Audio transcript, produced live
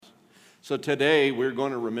So today we're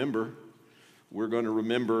going to remember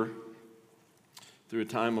through a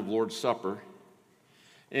time of Lord's Supper.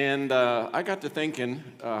 And I got to thinking,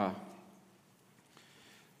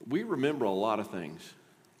 we remember a lot of things,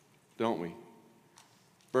 don't we?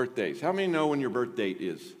 Birthdays. How many know when your birth date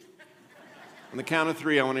is? On the count of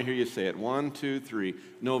three, I want to hear you say it. 1, 2, 3.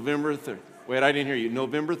 November 30th. Wait, I didn't hear you.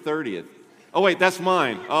 November 30th. Oh, wait, that's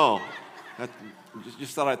mine. Oh,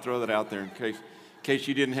 just thought I'd throw that out there in case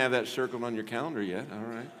you didn't have that circled on your calendar yet. All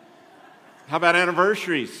right. How about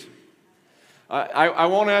anniversaries? I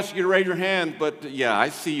won't ask you to raise your hand, but yeah, I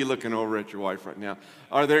see you looking over at your wife right now.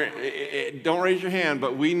 Are there? Don't raise your hand,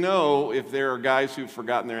 but we know if there are guys who've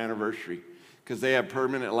forgotten their anniversary because they have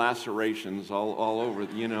permanent lacerations all over,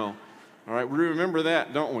 you know. All right, we remember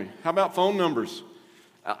that, don't we? How about phone numbers?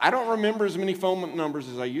 I don't remember as many phone numbers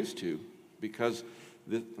as I used to because,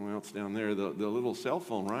 it's down there, the little cell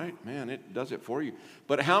phone, right? Man, it does it for you.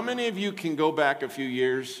 But how many of you can go back a few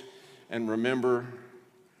years and remember,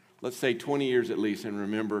 let's say 20 years at least, and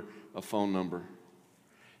remember a phone number?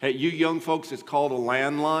 Hey, you young folks, it's called a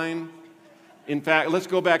landline. In fact, let's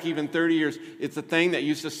go back even 30 years. It's a thing that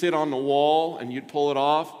used to sit on the wall, and you'd pull it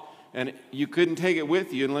off, and you couldn't take it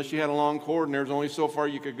with you unless you had a long cord, and there was only so far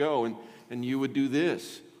you could go, and you would do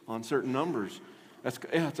this on certain numbers.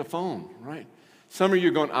 It's a phone, right? Some of you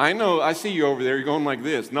are going, I know, I see you over there. You're going like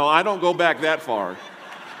this. No, I don't go back that far.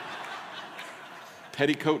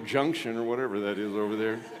 Petticoat Junction or whatever that is over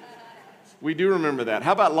there. We do remember that.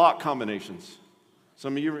 How about lock combinations?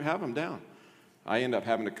 Some of you have them down. I end up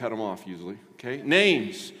having to cut them off usually, okay?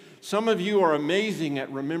 Names. Some of you are amazing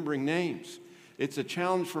at remembering names. It's a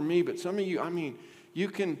challenge for me, but some of you, you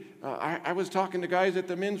can, I was talking to guys at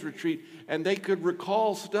the men's retreat, and they could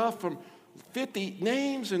recall stuff from 50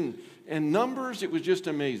 names and numbers. It was just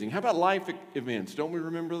amazing. How about life events? Don't we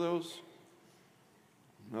remember those?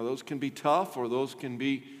 Now, those can be tough, or those can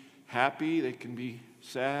be happy. They can be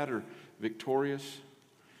sad or victorious.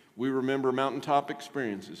 We remember mountaintop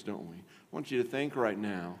experiences, don't we? I want you to think right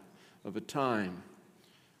now of a time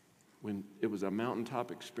when it was a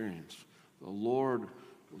mountaintop experience. The Lord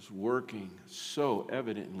was working so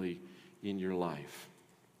evidently in your life.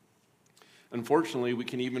 Unfortunately, we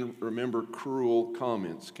can even remember cruel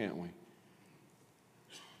comments, can't we?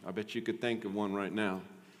 I bet you could think of one right now.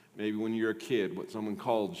 Maybe when you're a kid, what someone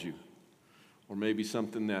called you. Or maybe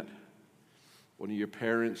something that one of your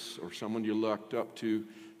parents or someone you looked up to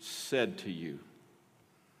said to you.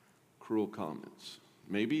 Cruel comments.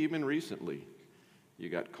 Maybe even recently you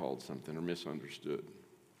got called something or misunderstood.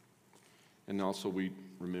 And also we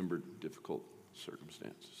remembered difficult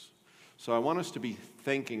circumstances. So I want us to be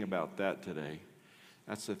thinking about that today.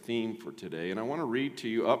 That's the theme for today. And I want to read to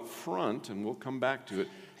you up front, and we'll come back to it,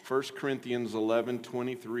 1 Corinthians 11,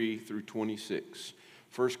 23 through 26.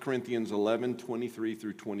 1 Corinthians 11, 23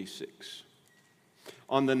 through 26.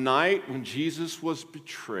 On the night when Jesus was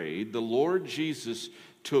betrayed, the Lord Jesus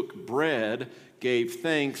took bread, gave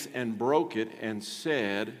thanks, and broke it, and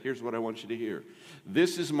said, here's what I want you to hear.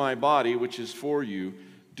 This is my body, which is for you.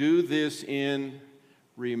 Do this in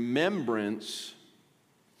remembrance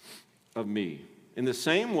of me. In the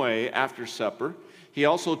same way, after supper, he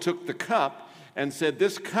also took the cup and said,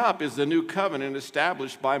 this cup is the new covenant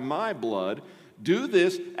established by my blood. Do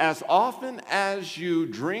this as often as you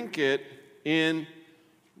drink it in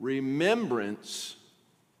remembrance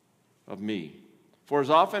of me. For as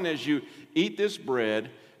often as you eat this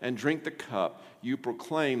bread and drink the cup, you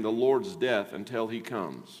proclaim the Lord's death until he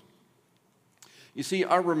comes. You see,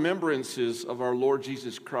 our remembrances of our Lord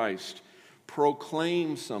Jesus Christ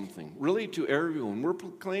proclaim something, really to everyone. We're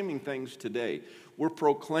proclaiming things today. We're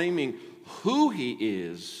proclaiming who he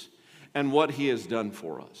is and what he has done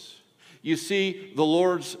for us. You see, the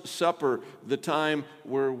Lord's Supper, the time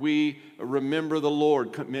where we remember the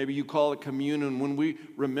Lord, maybe you call it communion. When we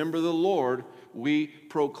remember the Lord, we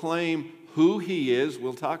proclaim who he is.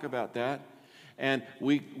 We'll talk about that. And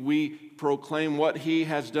we proclaim what he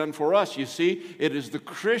has done for us. You see, it is the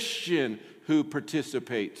Christian who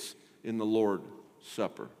participates in the Lord's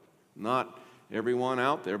Supper. Not everyone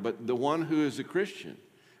out there, but the one who is a Christian.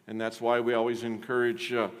 And that's why we always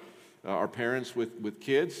encourage our parents with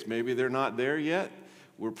kids. Maybe they're not there yet.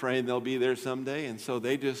 We're praying they'll be there someday. And so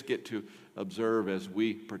they just get to observe as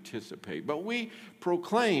we participate. But we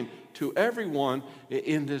proclaim to everyone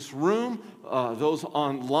in this room, those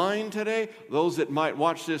online today, those that might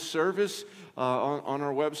watch this service on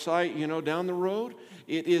our website, down the road,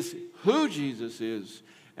 it is who Jesus is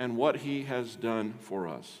and what he has done for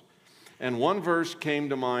us. And one verse came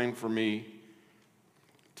to mind for me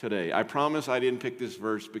today. I promise I didn't pick this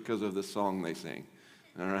verse because of the song they sing.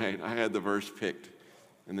 All right, I had the verse picked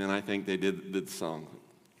And then I think they did the song.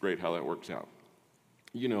 Great how that works out.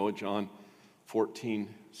 You know it, John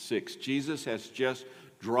 14:6. Jesus has just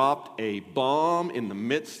dropped a bomb in the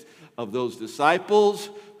midst of those disciples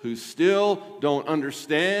who still don't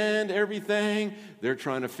understand everything. They're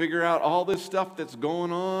trying to figure out all this stuff that's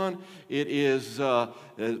going on. It is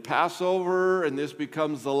Passover, and this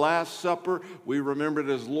becomes the Last Supper. We remember it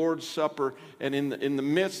as Lord's Supper. And in the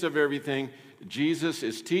midst of everything, Jesus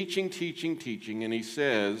is teaching, and he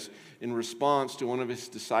says, in response to one of his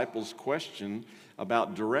disciples' question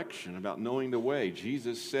about direction, about knowing the way,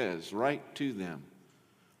 Jesus says right to them,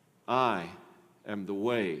 I am the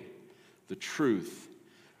way, the truth,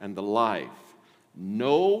 and the life.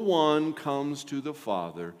 No one comes to the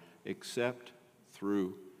Father except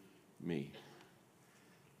through me.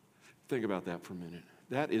 Think about that for a minute.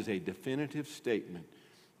 That is a definitive statement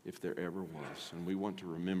if there ever was. And we want to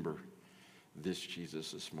remember this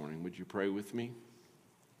Jesus this morning. Would you pray with me?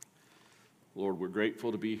 Lord, we're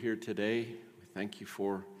grateful to be here today. We thank you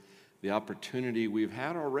for the opportunity we've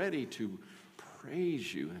had already to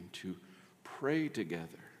praise you and to pray together.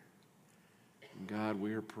 And God,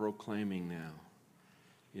 we are proclaiming now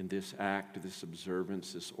in this act, this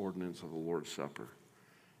observance, this ordinance of the Lord's Supper,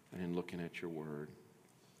 and in looking at your word.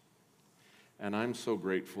 And I'm so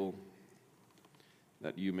grateful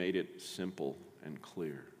that you made it simple and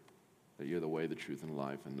clear, that you're the way, the truth, and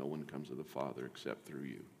life, and no one comes to the Father except through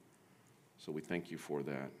you. So we thank you for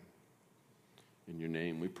that. In your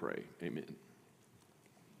name we pray. Amen.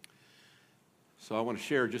 So I want to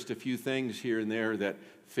share just a few things here and there that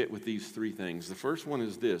fit with these three things. The first one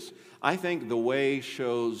is this. I think the way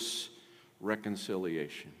shows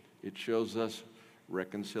reconciliation. It shows us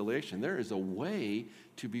reconciliation. There is a way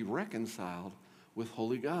to be reconciled with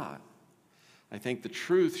holy God. I think the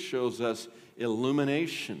truth shows us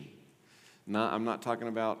illumination. Now, I'm not talking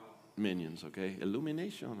about minions, okay?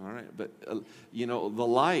 Illumination, all right? But, the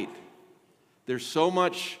light. There's so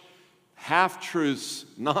much half-truths,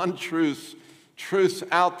 non-truths, truths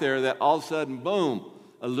out there that all of a sudden, boom,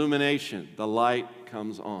 illumination. The light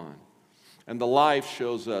comes on. And the life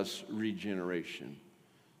shows us regeneration,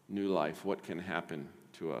 new life, what can happen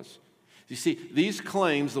to us. You see, these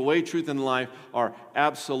claims, the way, truth, and life, are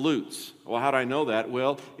absolutes. Well, how do I know that?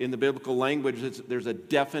 Well, in the biblical language, there's a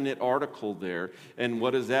definite article there. And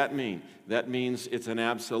what does that mean? That means it's an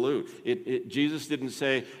absolute. Jesus didn't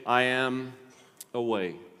say, I am a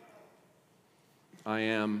way. I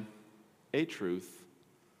am a truth.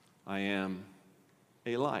 I am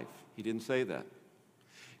a life. He didn't say that.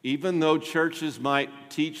 Even though churches might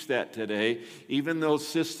teach that today, even though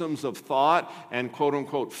systems of thought and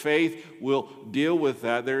quote-unquote faith will deal with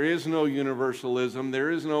that, there is no universalism. There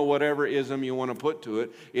is no whatever ism you want to put to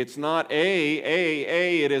it. It's not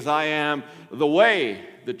it is I am the way,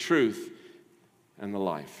 the truth, and the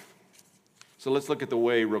life. So let's look at the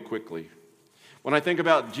way real quickly. When I think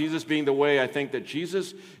about Jesus being the way, I think that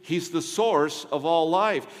Jesus, he's the source of all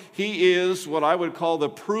life. He is what I would call the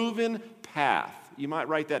proven path. You might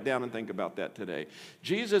write that down and think about that today.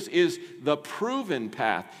 Jesus is the proven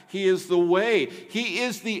path. He is the way. He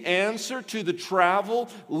is the answer to the travel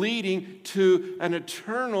leading to an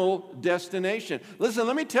eternal destination. Listen,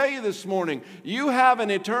 let me tell you this morning, you have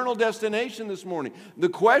an eternal destination this morning. The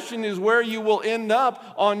question is where you will end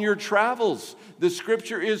up on your travels. The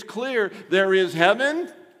scripture is clear. There is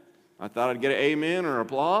heaven. I thought I'd get an amen or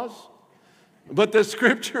applause. But the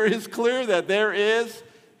scripture is clear that there is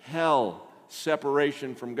hell.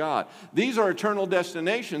 Separation from God. These are eternal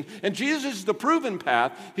destinations, and Jesus is the proven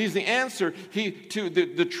path. He's the answer to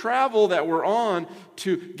the travel that we're on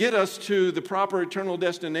to get us to the proper eternal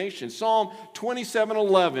destination. Psalm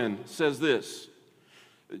 27:11 says this.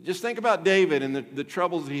 Just think about David and the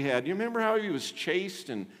troubles he had. You remember how he was chased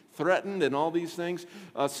and threatened and all these things?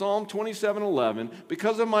 Psalm 27:11,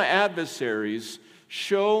 because of my adversaries,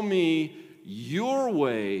 show me your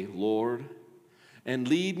way, Lord, and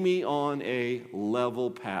lead me on a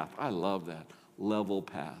level path. I love that, level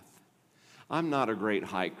path. I'm not a great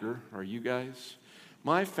hiker. Are you guys?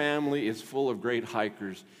 My family is full of great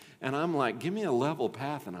hikers, and I'm like, give me a level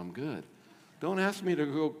path and I'm good. Don't ask me to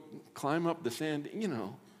go climb up the sand,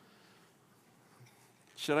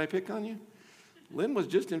 Should I pick on you? Lynn was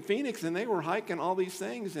just in Phoenix, and they were hiking all these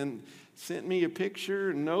things and sent me a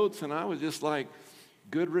picture and notes, and I was just like,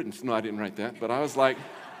 good riddance. No, I didn't write that, but I was like,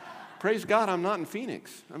 praise God, I'm not in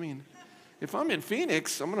Phoenix. I mean, if I'm in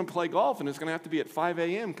Phoenix, I'm going to play golf, and it's going to have to be at 5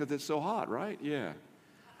 a.m. because it's so hot, right? Yeah.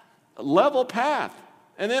 A level path.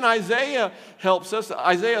 And then Isaiah helps us.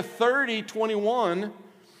 Isaiah 30:21,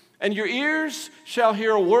 and your ears shall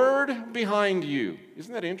hear a word behind you.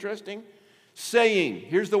 Isn't that interesting? Saying,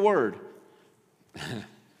 here's the word.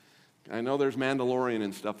 I know there's Mandalorian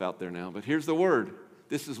and stuff out there now, but here's the word.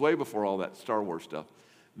 This is way before all that Star Wars stuff.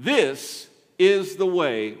 This is the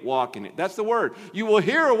way, walk in it. That's the word. You will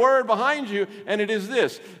hear a word behind you, and it is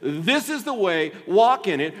this. This is the way, walk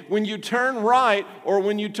in it, when you turn right or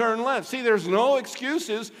when you turn left. See, there's no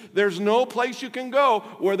excuses. There's no place you can go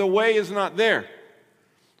where the way is not there.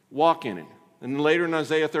 Walk in it. And later in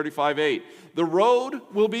Isaiah 35:8, the road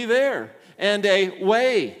will be there, and a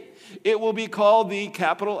way. It will be called the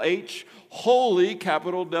capital H, holy,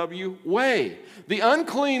 capital W, way. The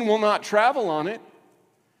unclean will not travel on it,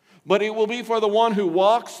 but it will be for the one who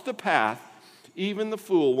walks the path. Even the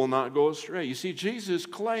fool will not go astray. You see, Jesus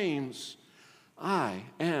claims, I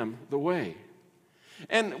am the way.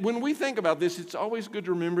 And when we think about this, it's always good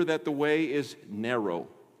to remember that the way is narrow.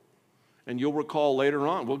 And you'll recall later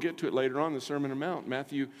on, we'll get to it later on in the Sermon on the Mount,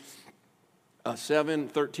 Matthew 7,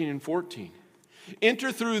 13, and 14.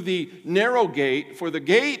 Enter through the narrow gate, for the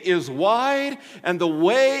gate is wide and the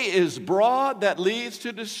way is broad that leads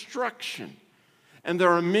to destruction. And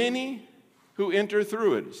there are many who enter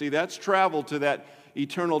through it. See, that's travel to that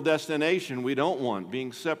eternal destination we don't want,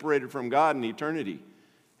 being separated from God in eternity,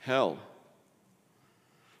 hell.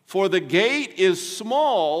 For the gate is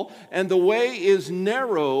small and the way is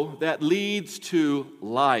narrow that leads to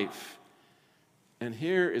life. And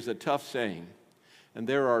here is a tough saying, and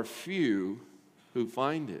there are few who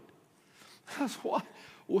find it. That's why.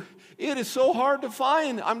 It is so hard to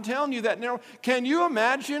find. I'm telling you that narrow. Can you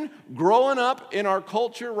imagine growing up in our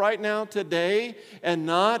culture right now today and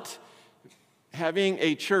not having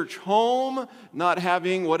a church home, not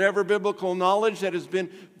having whatever biblical knowledge that has been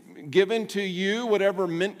given to you, whatever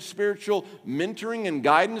spiritual mentoring and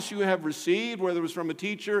guidance you have received, whether it was from a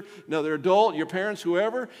teacher, another adult, your parents,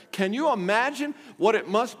 whoever? Can you imagine what it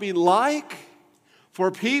must be like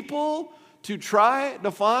for people to try to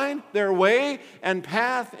find their way and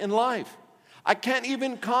path in life? I can't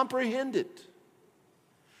even comprehend it.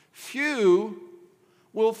 Few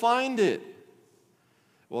will find it.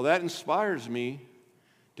 Well, that inspires me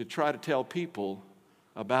to try to tell people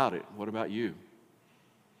about it. What about you?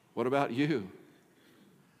 What about you?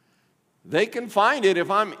 They can find it if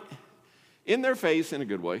I'm in their face in a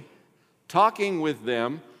good way, talking with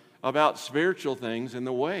them about spiritual things and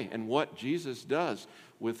the way and what Jesus does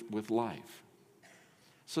with life.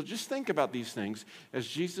 So just think about these things as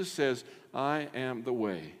Jesus says, I am the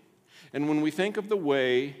way. And when we think of the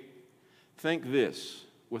way, think this.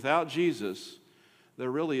 Without Jesus,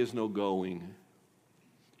 there really is no going.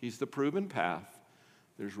 He's the proven path.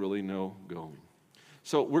 There's really no going.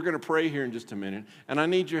 So we're going to pray here in just a minute, and I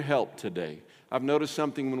need your help today. I've noticed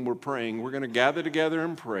something when we're praying. We're going to gather together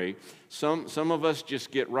and pray. Some of us just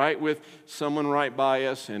get right with someone right by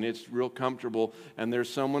us, and it's real comfortable, and there's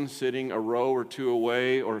someone sitting a row or two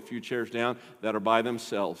away or a few chairs down that are by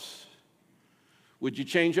themselves. Would you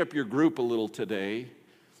change up your group a little today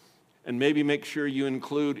and maybe make sure you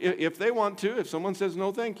include, if they want to, if someone says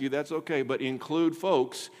no thank you, that's okay, but include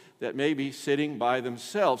folks that may be sitting by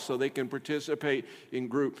themselves so they can participate in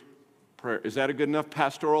group prayer. Is that a good enough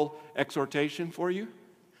pastoral exhortation for you?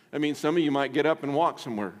 I mean, some of you might get up and walk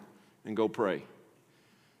somewhere and go pray.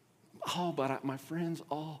 Oh, but my friends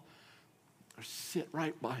all sit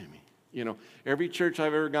right by me. You know, every church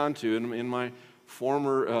I've ever gone to, in my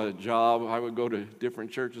former job, I would go to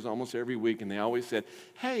different churches almost every week, and they always said,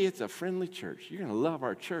 hey, it's a friendly church. You're going to love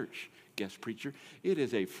our church, guest preacher. It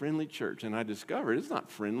is a friendly church. And I discovered it's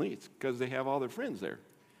not friendly. It's because they have all their friends there.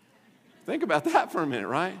 Think about that for a minute,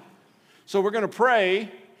 right? So we're going to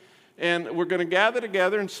pray, and we're going to gather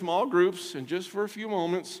together in small groups and just for a few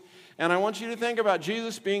moments. And I want you to think about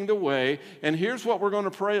Jesus being the way. And here's what we're going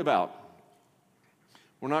to pray about.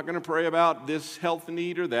 We're not going to pray about this health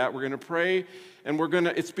need or that. We're going to pray, and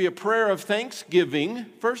it's be a prayer of thanksgiving,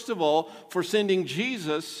 first of all, for sending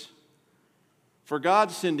Jesus, for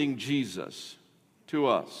God sending Jesus to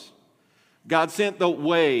us. God sent the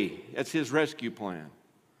way. That's his rescue plan.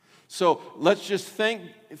 So let's just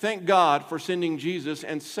thank God for sending Jesus.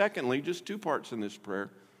 And secondly, just two parts in this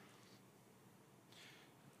prayer.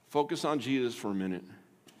 Focus on Jesus for a minute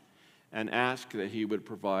and ask that he would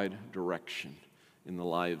provide direction in the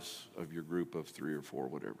lives of your group of 3 or 4,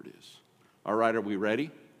 whatever it is. All right, are we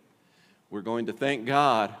ready? We're going to thank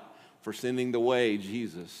God for sending the way,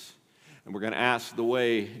 Jesus. And we're going to ask the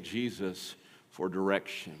way, Jesus, for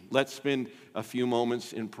direction. Let's spend a few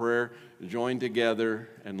moments in prayer, join together,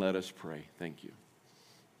 and let us pray. Thank you.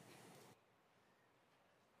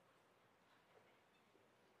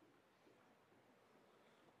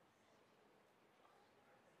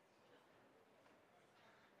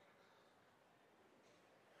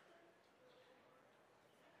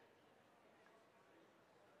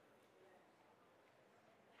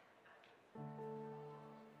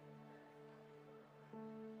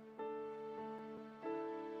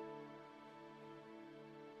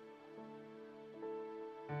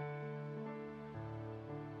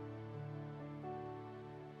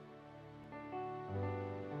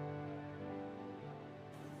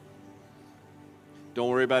 Don't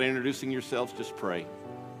worry about introducing yourselves. Just pray.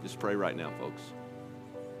 Just pray right now, folks.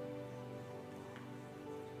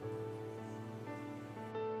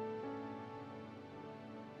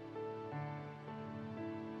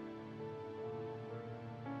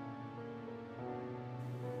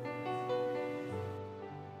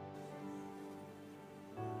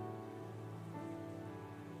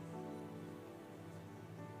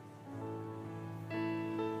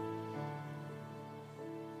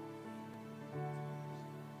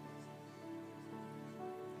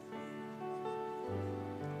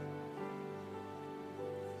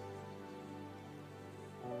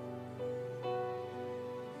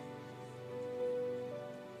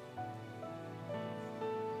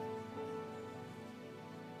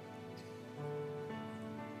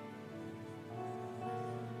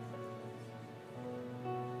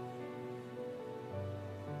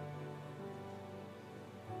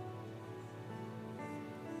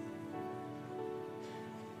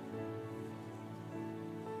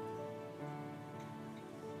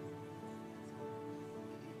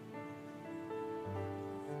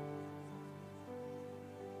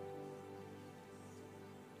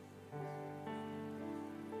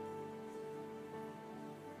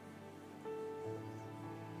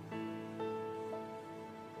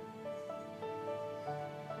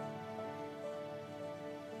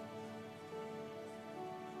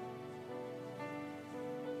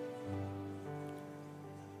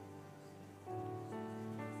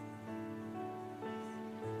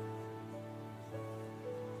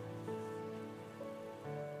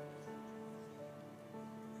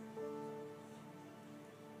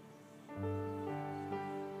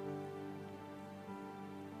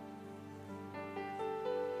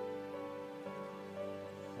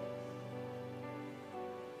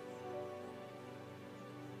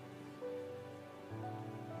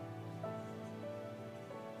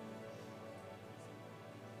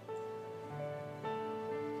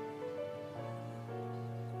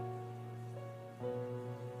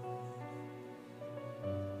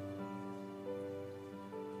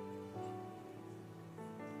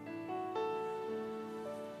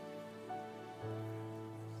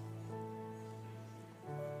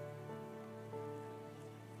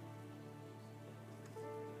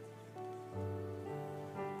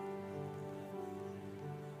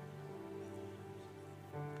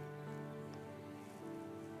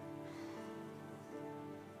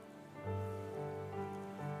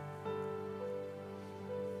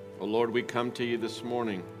 Oh Lord, we come to you this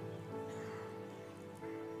morning.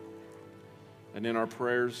 And in our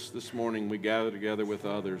prayers this morning, we gather together with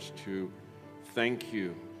others to thank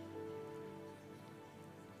you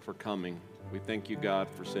for coming. We thank you, God,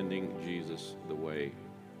 for sending Jesus the way.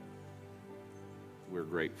 We're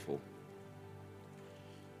grateful.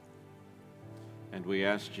 And we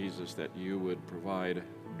ask, Jesus, that you would provide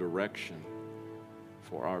direction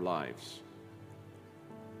for our lives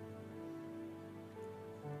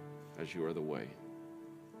as you are the way.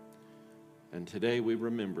 And today we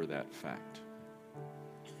remember that fact.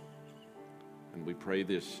 And we pray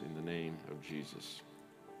this in the name of Jesus.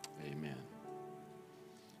 Amen.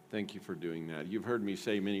 Thank you for doing that. You've heard me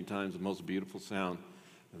say many times the most beautiful sound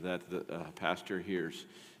that the pastor hears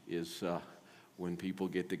is when people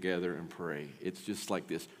get together and pray. It's just like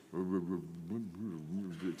this.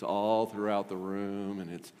 It's all throughout the room,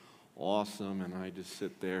 and it's awesome, and I just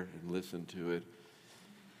sit there and listen to it.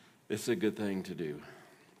 It's a good thing to do.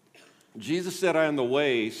 Jesus said, I am the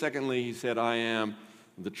way. Secondly, he said, I am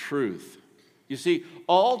the truth. You see,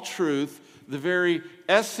 all truth, the very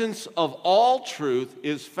essence of all truth,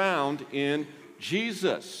 is found in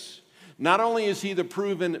Jesus. Not only is he the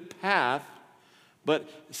proven path, but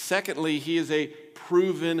secondly, he is a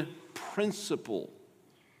proven principle.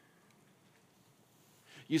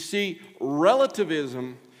 You see,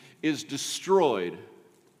 relativism is destroyed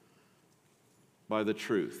by the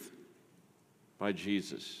truth, by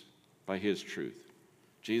Jesus, by his truth.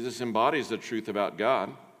 Jesus embodies the truth about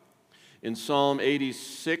God. In Psalm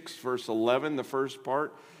 86, verse 11, the first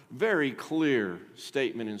part, very clear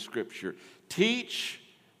statement in Scripture. Teach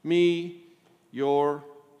me your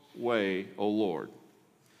way, O Lord,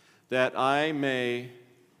 that I may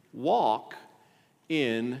walk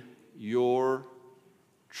in your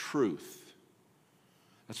truth.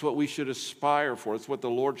 That's what we should aspire for. It's what the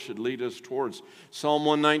Lord should lead us towards. Psalm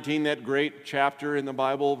 119, that great chapter in the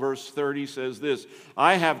Bible, verse 30 says this,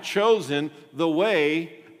 I have chosen the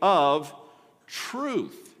way of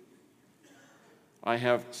truth. I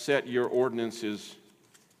have set your ordinances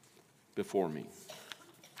before me.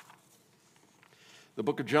 The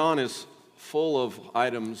book of John is full of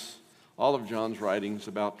items, all of John's writings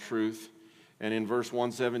about truth. And in verse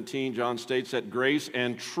 117, John states that grace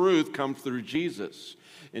and truth come through Jesus.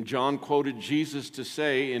 And John quoted Jesus to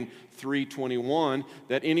say in 3:21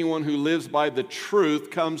 that anyone who lives by the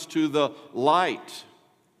truth comes to the light.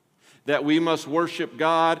 That we must worship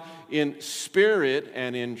God in spirit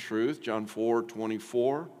and in truth, John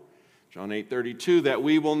 4:24. John 8:32, that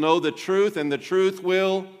we will know the truth and the truth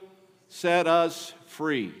will set us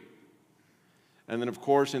free. And then, of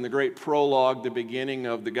course, in the great prologue, the beginning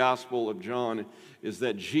of the Gospel of John, is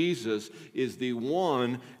that Jesus is the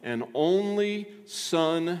one and only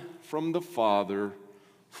Son from the Father,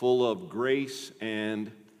 full of grace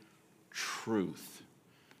and truth.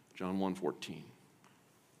 John 1:14.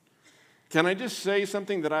 Can I just say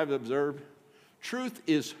something that I've observed? Truth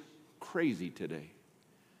is crazy today.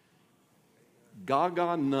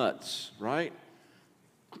 Gaga nuts, right?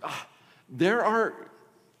 There are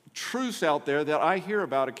truths out there that I hear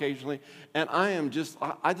about occasionally, and I'm just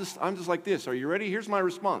like this. Are you ready? Here's my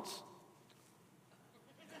response.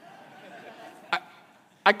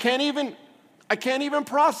 I can't even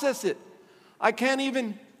process it. I can't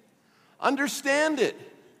even understand it.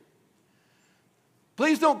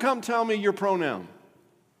 Please don't come tell me your pronoun.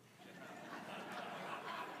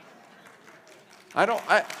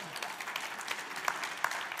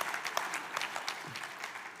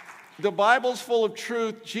 The Bible's full of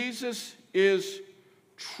truth. Jesus is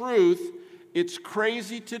truth. It's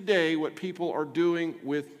crazy today what people are doing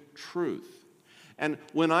with truth. And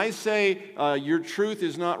when I say your truth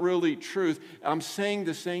is not really truth, I'm saying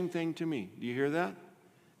the same thing to me. Do you hear that?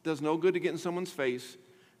 It does no good to get in someone's face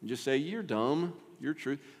and just say, you're dumb, your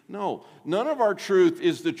truth. No, none of our truth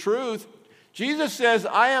is the truth. Jesus says,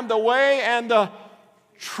 I am the way and the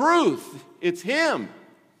truth. It's Him.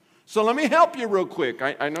 So let me help you real quick.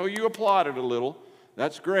 I know you applauded a little.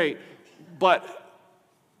 That's great. But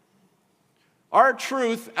our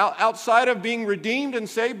truth, outside of being redeemed and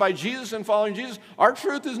saved by Jesus and following Jesus, our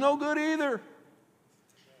truth is no good either.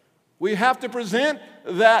 We have to present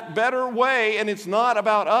that better way, and it's not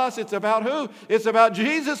about us. It's about who? It's about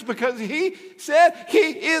Jesus, because He said He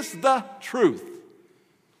is the truth.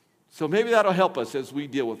 So maybe that'll help us as we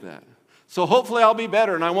deal with that. So hopefully I'll be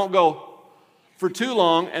better, and I won't go for too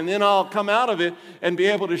long, and then I'll come out of it and be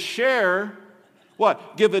able to share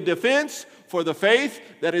what? Give a defense for the faith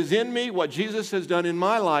that is in me, what Jesus has done in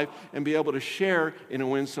my life, and be able to share in a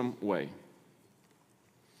winsome way.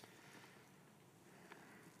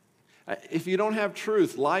 If you don't have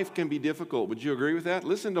truth, life can be difficult. Would you agree with that?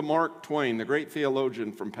 Listen to Mark Twain, the great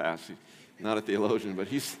theologian from past. Not a theologian, but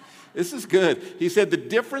this is good. He said the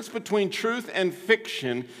difference between truth and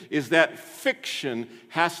fiction is that fiction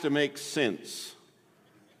has to make sense.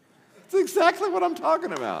 That's exactly what I'm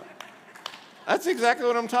talking about. That's exactly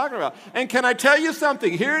what I'm talking about. And can I tell you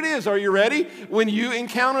something? Here it is. Are you ready? When you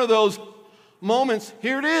encounter those moments,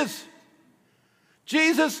 here it is.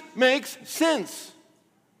 Jesus makes sense.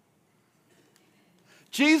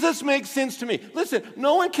 Jesus makes sense to me. Listen,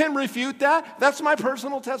 no one can refute that. That's my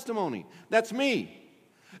personal testimony. That's me.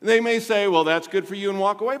 They may say, well, that's good for you, and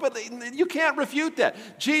walk away, but you can't refute that.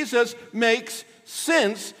 Jesus makes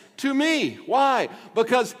sense to me. Why?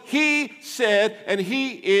 Because He said, and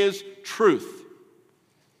He is truth.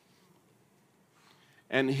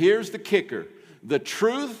 And here's the kicker. The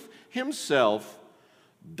truth Himself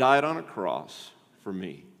died on a cross for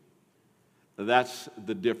me. That's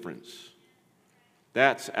the difference.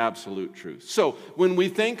 That's absolute truth. So when we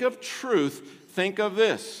think of truth, think of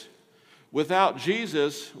this. Without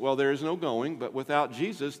Jesus, well, there is no going, but without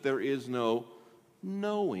Jesus, there is no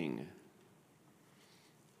knowing.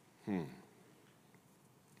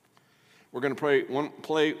 We're going to pray.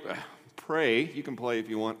 You can play if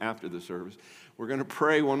you want after the service. We're going to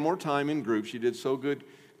pray one more time in groups. You did so good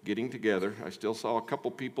getting together. I still saw a couple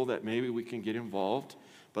people that maybe we can get involved.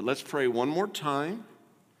 But let's pray one more time.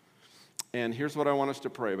 And here's what I want us to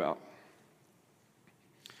pray about.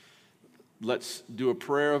 Let's do a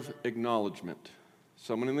prayer of acknowledgement.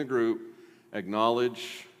 Someone in the group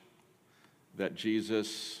acknowledge that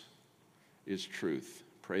Jesus is truth.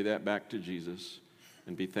 Pray that back to Jesus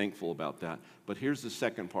and be thankful about that. But here's the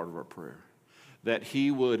second part of our prayer. That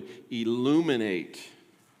He would illuminate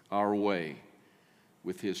our way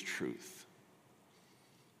with His truth.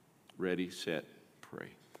 Ready, set, pray.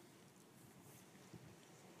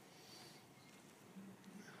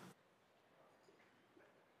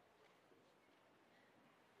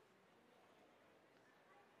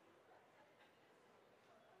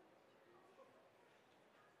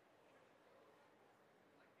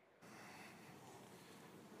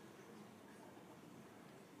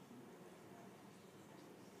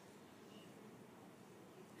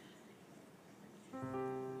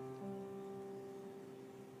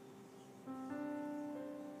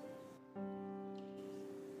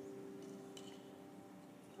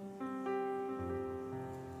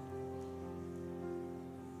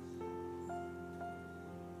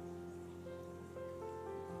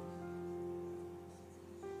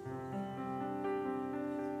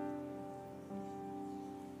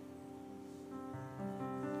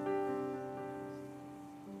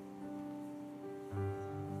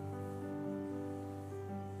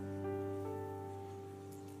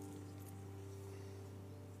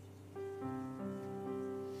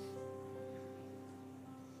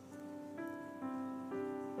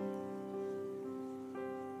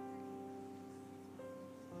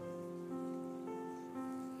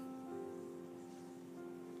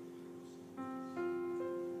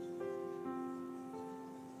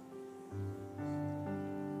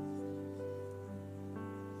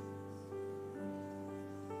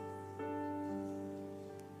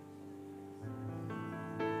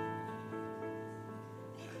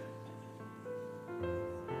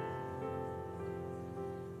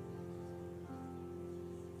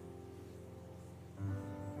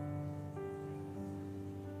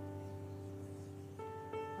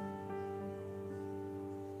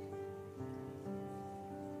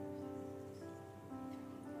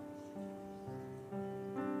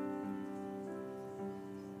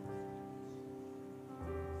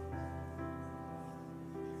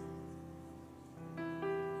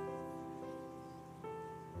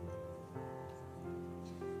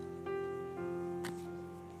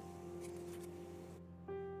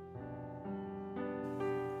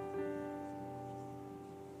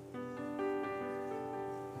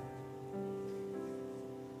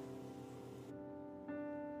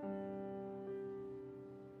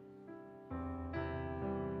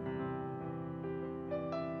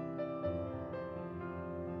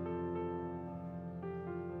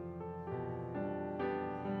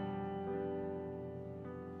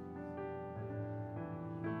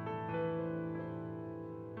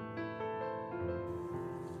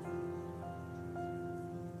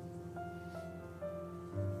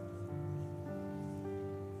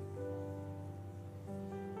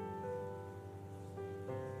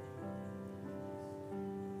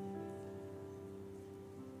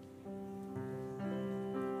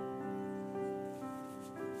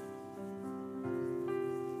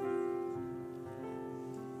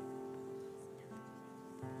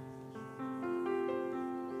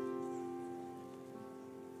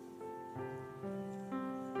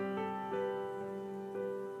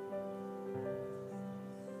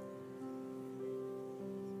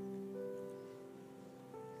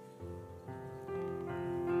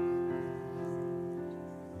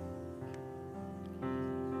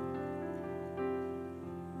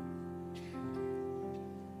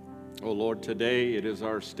 Oh Lord, today it is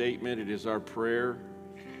our statement, it is our prayer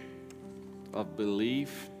of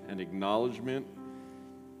belief and acknowledgement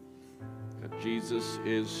that Jesus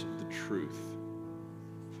is the truth.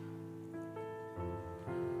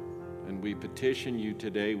 And we petition you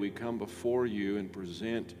today, we come before you and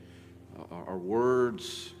present our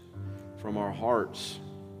words from our hearts,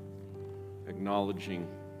 acknowledging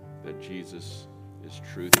that Jesus is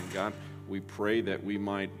truth. And God, we pray that we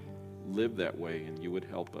might live that way and you would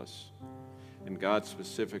help us. And God,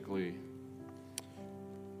 specifically,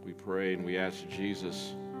 we pray and we ask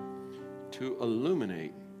Jesus to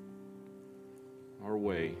illuminate our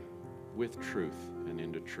way with truth and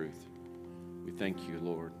into truth. We thank you,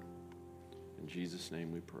 Lord. In Jesus'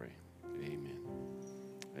 name we pray. Amen.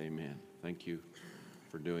 Amen. Thank you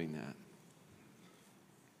for doing that.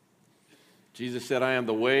 Jesus said, I am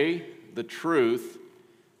the way, the truth,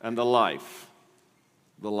 and the life.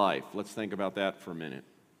 The life. Let's think about that for a minute.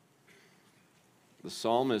 The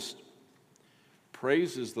psalmist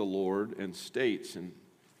praises the Lord and states in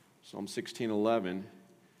Psalm 16:11,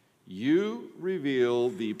 you reveal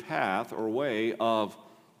the path or way of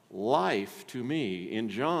life to me. In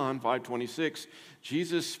John 5:26,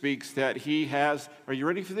 Jesus speaks that he has, are you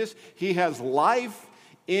ready for this? He has life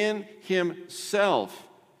in himself.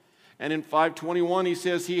 And in 5:21, he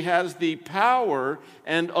says he has the power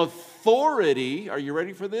and authority, are you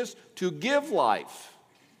ready for this? To give life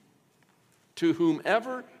to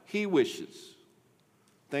whomever he wishes.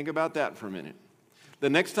 Think about that for a minute. The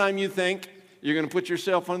next time you think you're going to put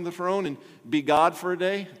yourself on the throne and be God for a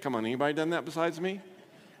day, come on, anybody done that besides me?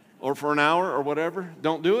 Or for an hour or whatever,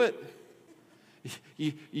 don't do it.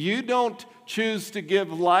 You don't choose to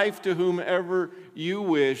give life to whomever you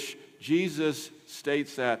wish. Jesus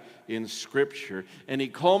states that in Scripture. And he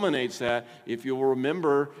culminates that, if you'll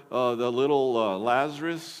remember the little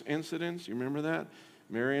Lazarus incidents. You remember that?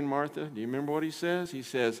 Mary and Martha, do you remember what he says? He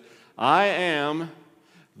says, I am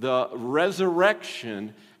the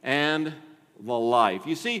resurrection and the life.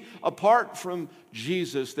 You see, apart from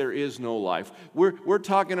Jesus, there is no life. We're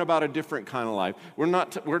talking about a different kind of life. We're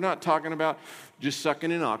not talking about just sucking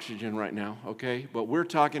in oxygen right now, okay? But we're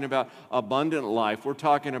talking about abundant life. We're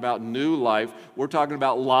talking about new life. We're talking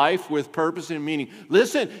about life with purpose and meaning.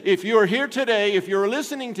 Listen, if you're here today, if you're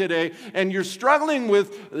listening today, and you're struggling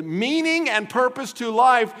with meaning and purpose to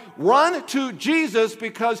life, run to Jesus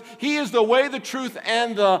because he is the way, the truth,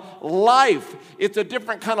 and the life. It's a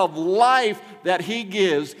different kind of life that he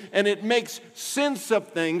gives, and it makes sense of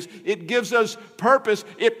things. It gives us purpose.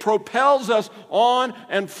 It propels us on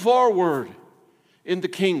and forward in the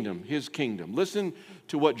kingdom, his kingdom. Listen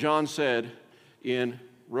to what John said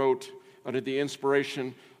wrote under the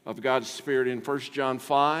inspiration of God's Spirit in 1 John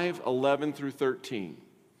 5:11 through 13.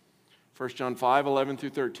 1 John 5:11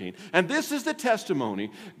 through 13. And this is the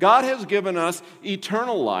testimony. God has given us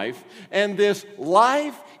eternal life, and this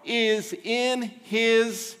life is in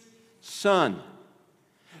his Son.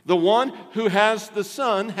 The one who has the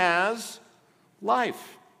Son has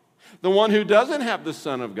life. The one who doesn't have the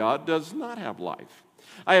Son of God does not have life.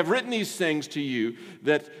 I have written these things to you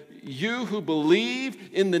that you who believe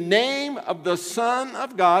in the name of the Son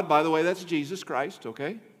of God, by the way, that's Jesus Christ,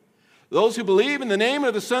 okay? Those who believe in the name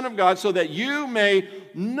of the Son of God, so that you may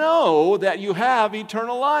know that you have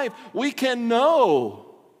eternal life. We can know.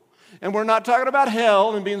 And we're not talking about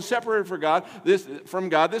hell and being separated from God.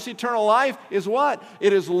 This eternal life is what?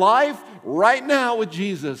 It is life right now with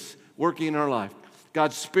Jesus working in our life.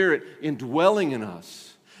 God's Spirit indwelling in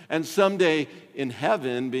us. And someday in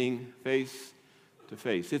heaven being face to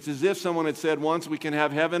face. It's as if someone had said once we can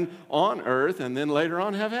have heaven on earth and then later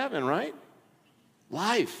on have heaven, right?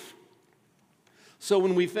 Life. So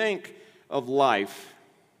when we think of life,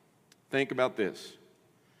 think about this.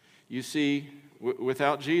 You see,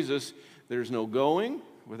 without Jesus, there's no going.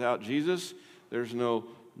 Without Jesus, there's no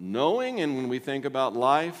knowing. And when we think about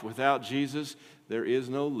life, without Jesus, there is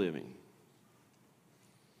no living.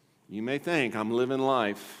 You may think, I'm living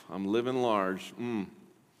life, I'm living large.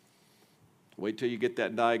 Wait till you get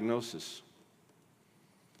that diagnosis.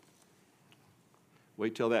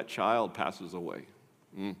 Wait till that child passes away.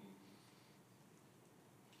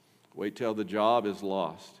 Wait till the job is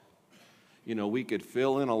lost. You know, we could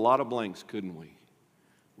fill in a lot of blanks, couldn't we?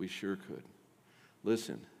 We sure could.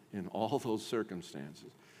 Listen, in all those circumstances,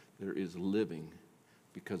 there is living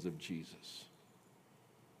because of Jesus.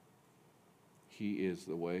 He is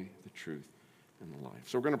the way, the truth, and the life.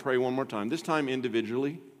 So we're going to pray one more time, this time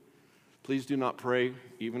individually. Please do not pray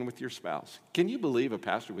even with your spouse. Can you believe a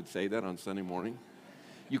pastor would say that on Sunday morning?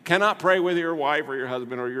 You cannot pray with your wife or your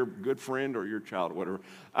husband or your good friend or your child or whatever.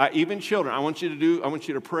 Even children, I want you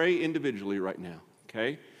to pray individually right now,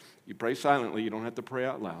 okay? You pray silently. You don't have to pray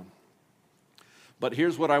out loud. But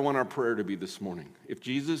here's what I want our prayer to be this morning. If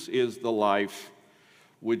Jesus is the life,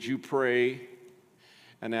 would you pray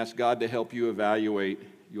and ask God to help you evaluate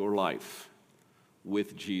your life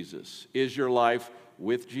with Jesus? Is your life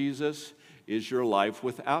with Jesus? Is your life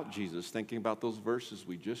without Jesus? Thinking about those verses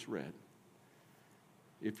we just read.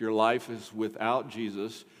 If your life is without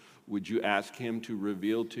Jesus, would you ask Him to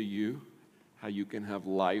reveal to you how you can have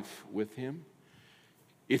life with Him?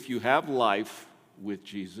 If you have life with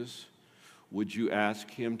Jesus, would you ask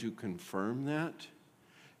Him to confirm that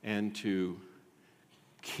and to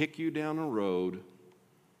kick you down a road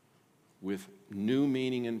with new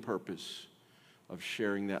meaning and purpose of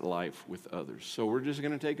sharing that life with others? So we're just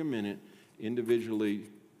going to take a minute individually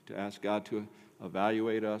to ask God to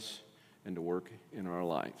evaluate us and to work in our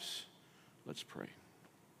lives. Let's pray.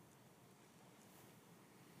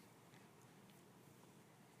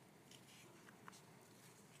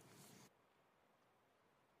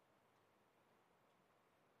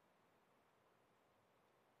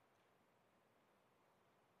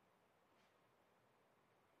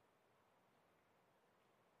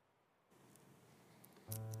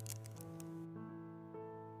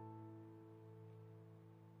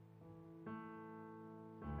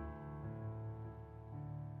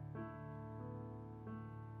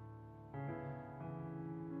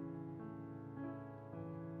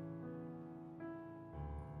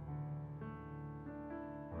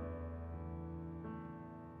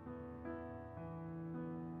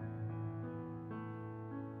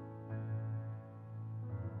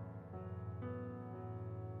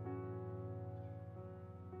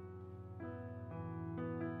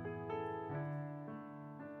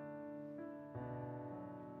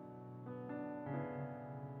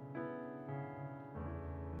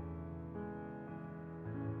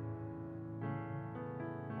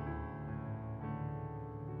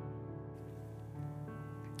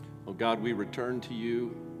 Oh God, we return to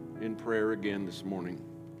you in prayer again this morning,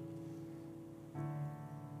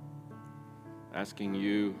 asking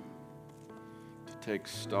you to take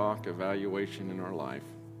stock, evaluation in our life.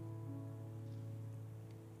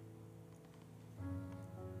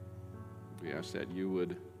 We ask that you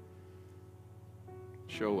would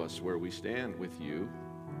show us where we stand with you,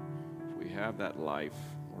 if we have that life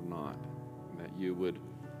or not, and that you would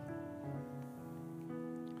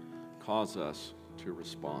cause us to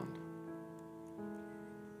respond.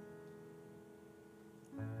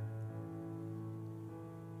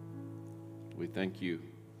 We thank you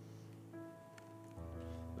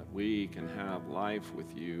that we can have life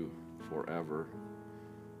with you forever,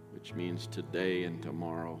 which means today and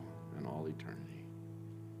tomorrow and all eternity.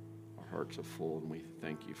 Our hearts are full, and we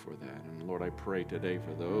thank you for that. And Lord, I pray today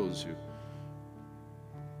for those who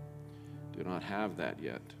do not have that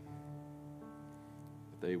yet,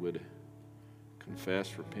 that they would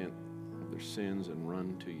confess, repent of their sins, and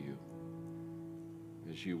run to you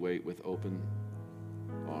as you wait with open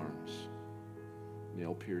arms,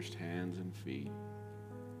 nail-pierced hands and feet,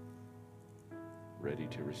 ready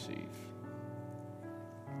to receive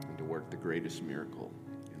and to work the greatest miracle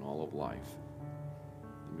in all of life,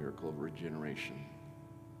 the miracle of regeneration,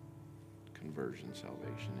 conversion,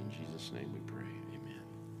 salvation. In Jesus' name we pray, amen.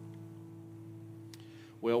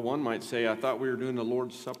 Well, one might say, I thought we were doing the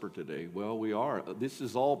Lord's Supper today. Well, we are. This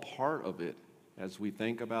is all part of it as we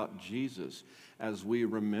think about Jesus, as we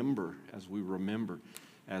remember.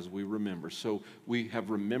 So we have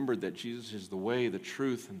remembered that Jesus is the way, the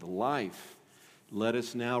truth, and the life. Let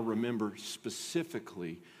us now remember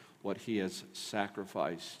specifically what He has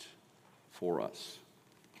sacrificed for us.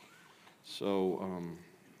 So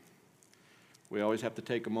we always have to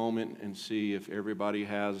take a moment and see if everybody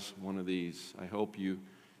has one of these. I hope you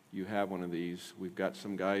have one of these. We've got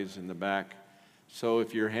some guys in the back. So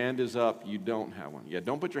if your hand is up, you don't have one. Yeah,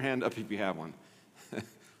 don't put your hand up if you have one.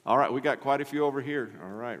 All right, we got quite a few over here. All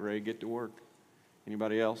right, Ray, get to work.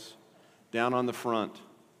 Anybody else? Down on the front.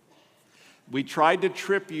 We tried to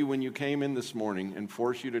trip you when you came in this morning and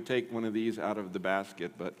force you to take one of these out of the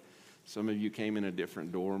basket, but some of you came in a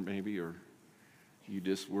different door maybe, or you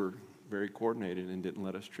just were very coordinated and didn't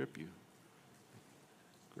let us trip you.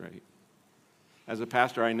 Great. As a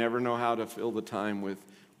pastor, I never know how to fill the time with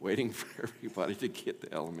waiting for everybody to get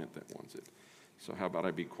the element that wants it. So how about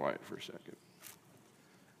I be quiet for a second?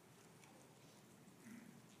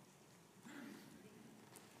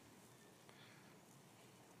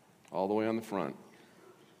 All the way on the front.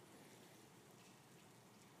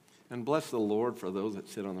 And bless the Lord for those that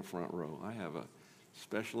sit on the front row. I have a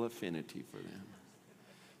special affinity for them.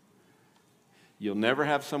 You'll never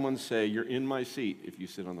have someone say, "You're in my seat," if you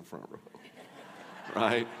sit on the front row.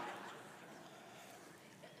 Right?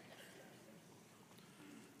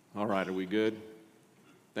 All right, are we good?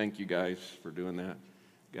 Thank you guys for doing that,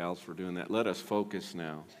 gals for doing that. Let us focus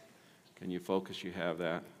now. Can you focus? You have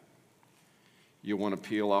that. You want to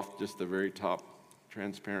peel off just the very top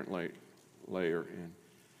transparent layer and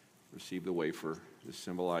receive the wafer. This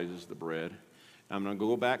symbolizes the bread. I'm going to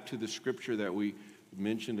go back to the scripture that we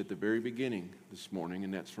mentioned at the very beginning this morning,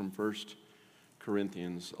 and that's from 1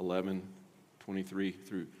 Corinthians 11, 23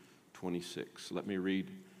 through 26. Let me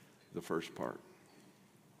read the first part.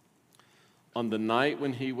 On the night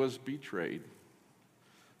when he was betrayed,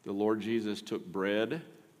 the Lord Jesus took bread,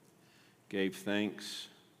 gave thanks,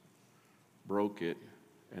 broke it,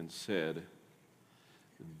 and said,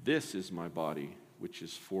 "This is my body, which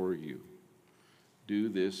is for you. Do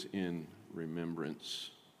this in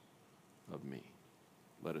remembrance of me."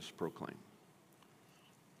 Let us proclaim.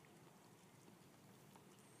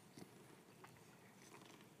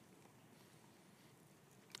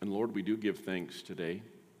 And Lord, we do give thanks today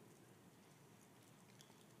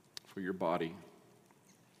for your body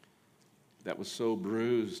that was so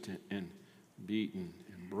bruised and beaten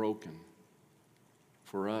and broken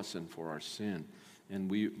for us and for our sin. And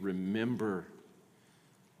we remember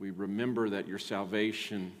that your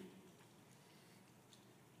salvation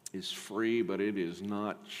is free, but it is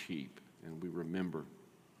not cheap. And we remember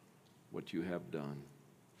what you have done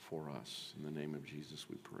for us. In the name of Jesus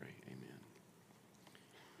we pray. Amen.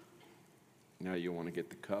 Now you want to get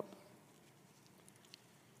the cup.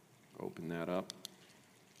 Open that up.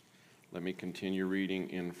 Let me continue reading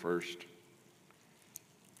in 1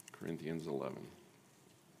 Corinthians 11.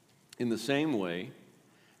 In the same way,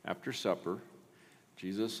 after supper,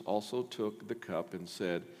 Jesus also took the cup and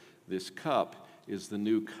said, "This cup is the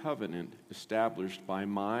new covenant established by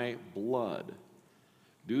my blood.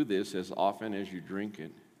 Do this as often as you drink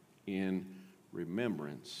it in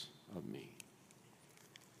remembrance of me."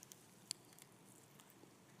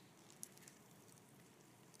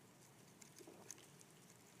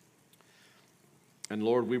 And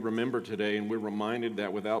Lord, we remember today, and we're reminded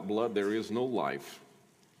that without blood there is no life.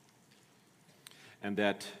 And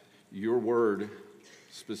that your word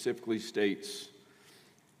specifically states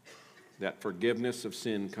that forgiveness of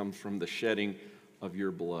sin comes from the shedding of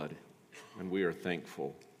your blood. And we are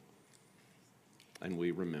thankful. And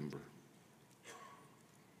we remember.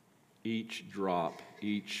 Each drop,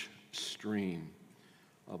 each stream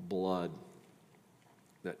of blood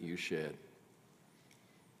that you shed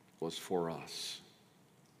was for us.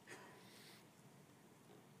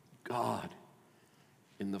 God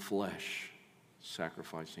in the flesh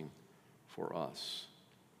sacrificing for us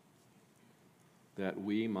that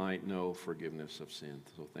we might know forgiveness of sin.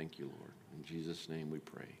 So thank you, Lord. In Jesus' name we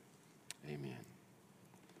pray. Amen.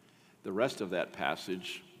 The rest of that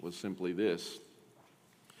passage was simply this: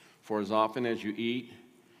 "For as often as you eat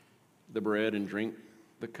the bread and drink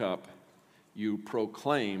the cup, you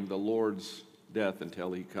proclaim the Lord's death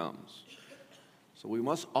until he comes." So we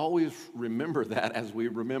must always remember that as we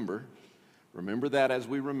remember. Remember that as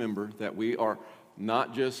we remember that we are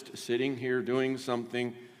not just sitting here doing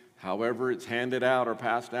something, however it's handed out or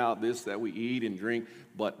passed out, this that we eat and drink,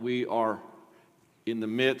 but we are in the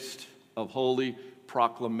midst of holy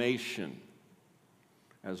proclamation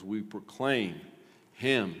as we proclaim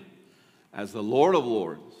him as the Lord of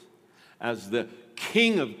Lords, as the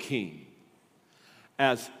King of Kings,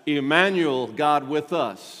 as Emmanuel, God with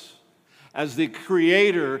us, as the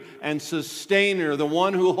creator and sustainer, the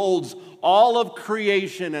one who holds all of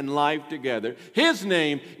creation and life together. His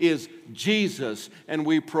name is Jesus, and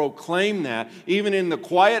we proclaim that even in the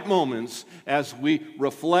quiet moments as we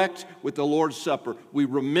reflect with the Lord's Supper. We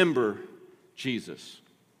remember Jesus.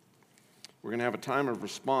 We're going to have a time of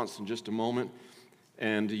response in just a moment,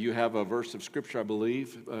 and you have a verse of Scripture, I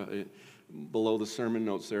believe, below the sermon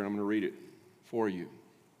notes there, and I'm going to read it for you.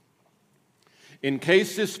 In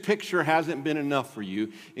case this picture hasn't been enough for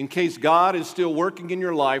you, in case God is still working in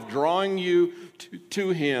your life, drawing you to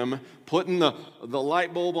him, putting the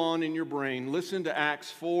light bulb on in your brain, listen to Acts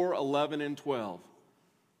 4, 11, and 12.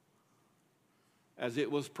 As it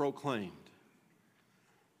was proclaimed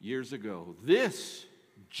years ago, this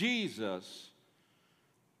Jesus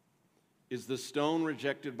is the stone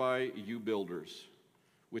rejected by you builders,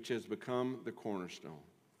 which has become the cornerstone.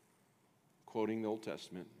 Quoting the Old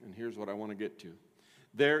Testament, and here's what I want to get to.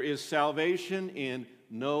 There is salvation in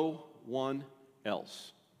no one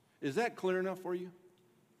else. Is that clear enough for you?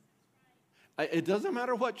 It doesn't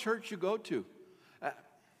matter what church you go to.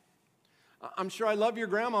 I'm sure I love your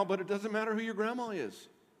grandma, but it doesn't matter who your grandma is,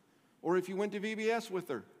 or if you went to VBS with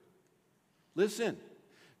her. Listen,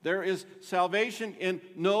 there is salvation in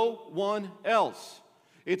no one else.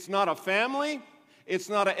 It's not a family. It's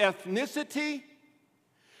not an ethnicity.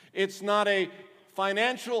 It's not a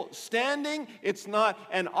financial standing. It's not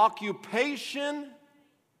an occupation.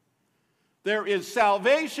 There is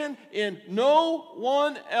salvation in no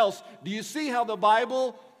one else. Do you see how the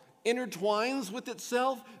Bible intertwines with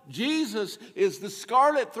itself? Jesus is the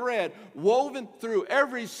scarlet thread woven through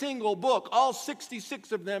every single book, all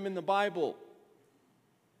 66 of them in the Bible.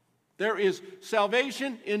 There is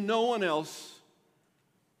salvation in no one else.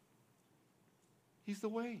 He's the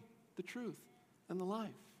way, the truth, and the life.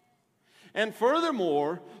 And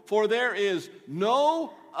furthermore, for there is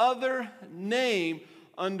no other name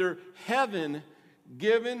under heaven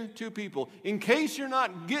given to people. In case you're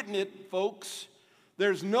not getting it, folks,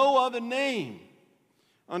 there's no other name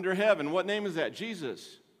under heaven. What name is that?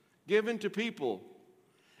 Jesus. Given to people.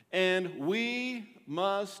 And we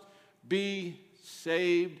must be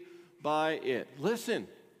saved by it. Listen,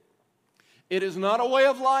 it is not a way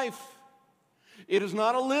of life. It is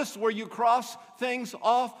not a list where you cross things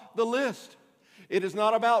off the list. It is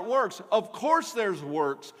not about works. Of course there's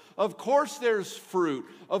works. Of course there's fruit.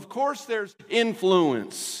 Of course there's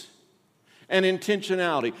influence and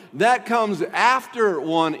intentionality. That comes after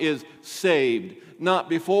one is saved, not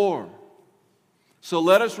before. So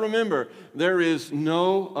let us remember, there is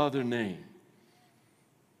no other name.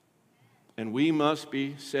 And we must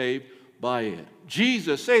be saved by it.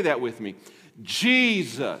 Jesus, say that with me.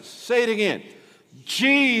 Jesus. Say it again.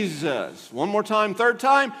 Jesus. One more time, third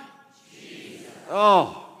time. Jesus.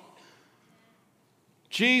 Oh.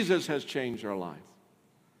 Jesus has changed our life.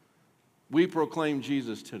 We proclaim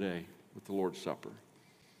Jesus today with the Lord's Supper.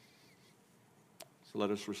 So let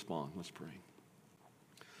us respond. Let's pray.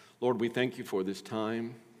 Lord, we thank you for this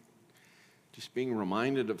time, just being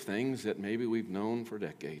reminded of things that maybe we've known for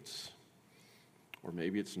decades, or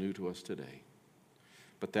maybe it's new to us today,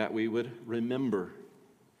 but that we would remember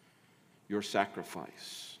your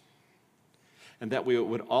sacrifice, and that we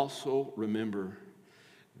would also remember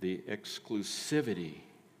the exclusivity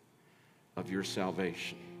of your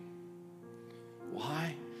salvation.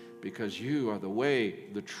 Why? Because you are the way,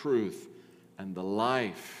 the truth, and the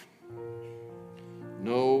life.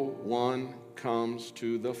 No one comes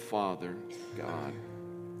to the Father, God,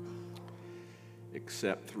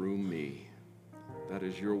 except through me. That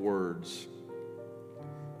is your words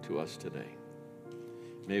to us today.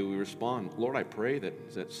 May we respond. Lord, I pray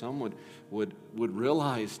that someone would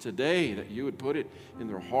realize today, that you would put it in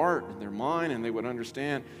their heart and their mind, and they would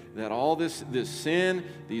understand that all this sin,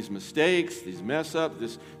 these mistakes, these mess ups,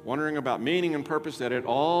 this wondering about meaning and purpose, that it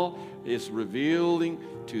all is revealing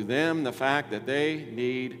to them the fact that they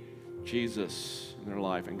need Jesus in their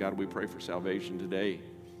life. And God, we pray for salvation today.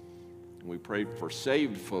 And we pray for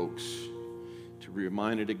saved folks to be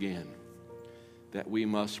reminded again that we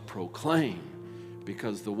must proclaim,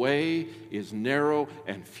 because the way is narrow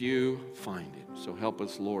and few find it. So help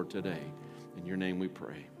us, Lord, today. In your name we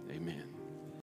pray. Amen.